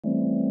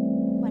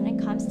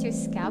comes to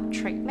scalp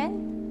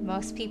treatment,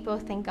 most people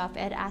think of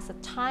it as a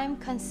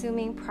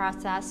time-consuming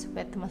process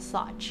with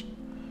massage.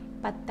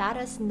 But that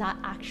is not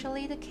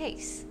actually the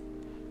case.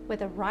 With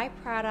the right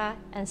product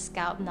and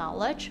scalp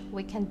knowledge,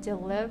 we can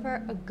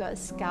deliver a good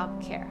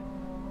scalp care.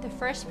 The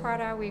first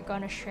product we're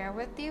going to share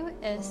with you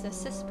is the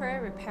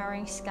CISPER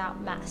Repairing Scalp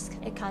Mask.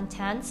 It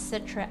contains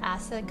citric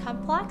acid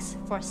complex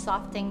for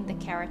softening the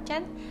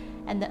keratin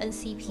and the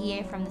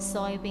NCPA from the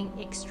soybean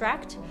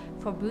extract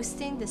for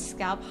boosting the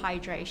scalp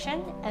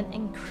hydration and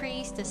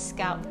increase the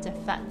scalp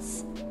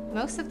defense.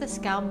 Most of the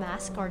scalp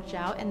mask or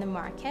gel in the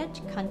market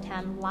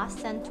contain less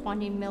than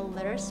 20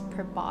 milliliters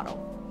per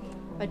bottle.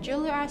 But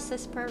juliArt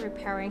CISPER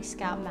Repairing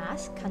Scalp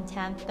Mask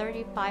contains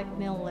 35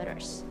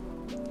 milliliters.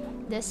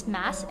 This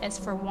mask is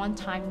for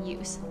one-time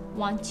use,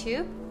 1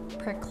 tube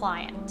per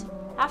client.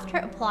 After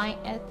applying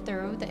it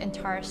through the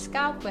entire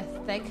scalp with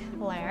thick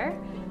layer,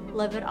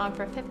 leave it on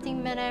for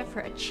 15 minutes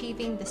for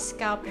achieving the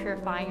scalp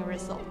purifying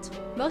result.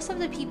 Most of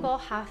the people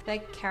have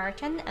thick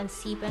keratin and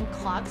sebum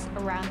clogs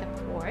around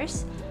the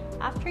pores.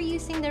 After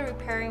using the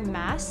repairing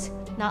mask,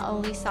 not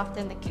only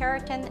soften the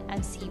keratin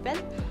and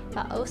sebum,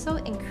 but also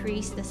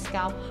increase the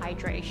scalp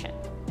hydration.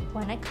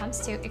 When it comes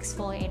to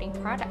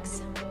exfoliating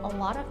products, a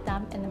lot of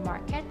them in the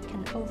market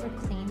can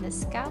overclean the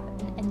scalp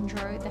and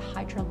injure the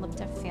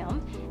hydrolyptic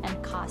film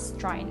and cause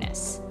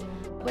dryness.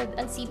 With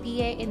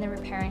NCPA in the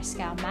repairing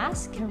scalp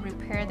mask can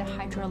repair the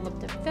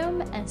hydrolyptic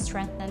film and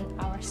strengthen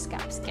our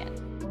scalp skin.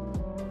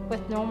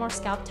 With normal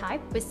scalp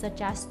type, we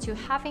suggest to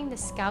having the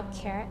scalp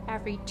care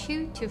every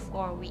 2 to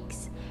 4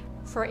 weeks.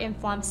 For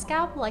inflamed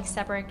scalp like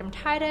seborrheic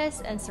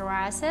dermatitis and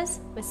psoriasis,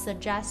 we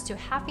suggest to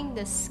having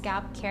the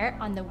scalp care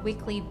on a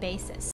weekly basis.